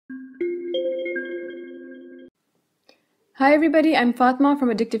Hi everybody, I'm Fatma from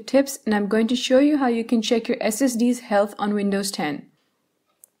Addictive Tips, and I'm going to show you how you can check your SSD's health on Windows 10.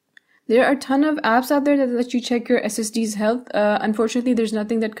 There are a ton of apps out there that let you check your SSD's health. Unfortunately, there's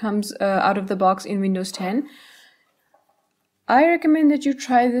nothing that comes out of the box in Windows 10. I recommend that you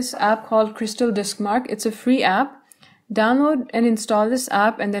try this app called CrystalDiskMark. It's a free app. Download and install this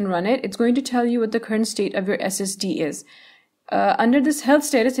app and then run it. It's going to tell you what the current state of your SSD is. Under this health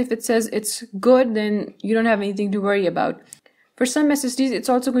status, if it says it's good, then you don't have anything to worry about. For some SSDs, it's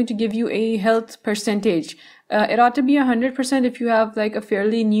also going to give you a health percentage. It ought to be 100% if you have like a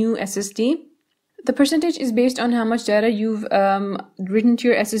fairly new SSD. The percentage is based on how much data you've written to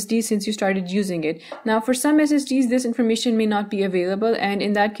your SSD since you started using it. Now, for some SSDs, this information may not be available, and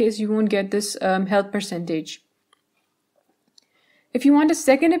in that case, you won't get this health percentage. If you want a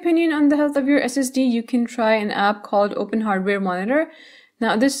second opinion on the health of your SSD, you can try an app called Open Hardware Monitor.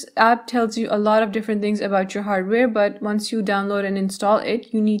 Now, this app tells you a lot of different things about your hardware, but once you download and install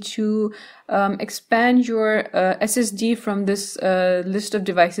it, you need to expand your SSD from this list of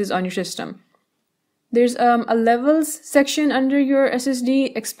devices on your system. There's a levels section under your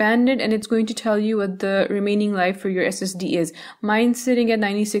SSD, expanded, and it's going to tell you what the remaining life for your SSD is. Mine's sitting at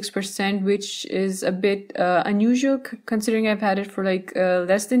 96%, which is a bit unusual considering I've had it for like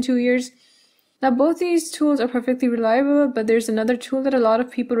less than 2 years. Now, both these tools are perfectly reliable, but there's another tool that a lot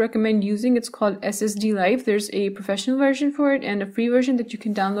of people recommend using. It's called SSD Life. There's a professional version for it and a free version that you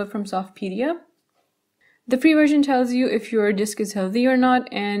can download from Softpedia. The free version tells you if your disk is healthy or not,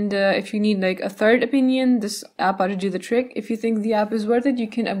 and if you need like a third opinion, this app ought to do the trick. If you think the app is worth it, you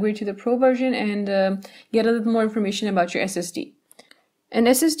can upgrade to the pro version and get a little more information about your SSD. An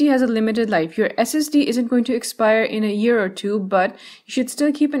SSD has a limited life. Your SSD isn't going to expire in a year or two, but you should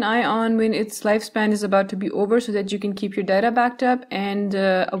still keep an eye on when its lifespan is about to be over so that you can keep your data backed up and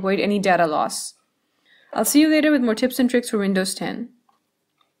avoid any data loss. I'll see you later with more tips and tricks for Windows 10.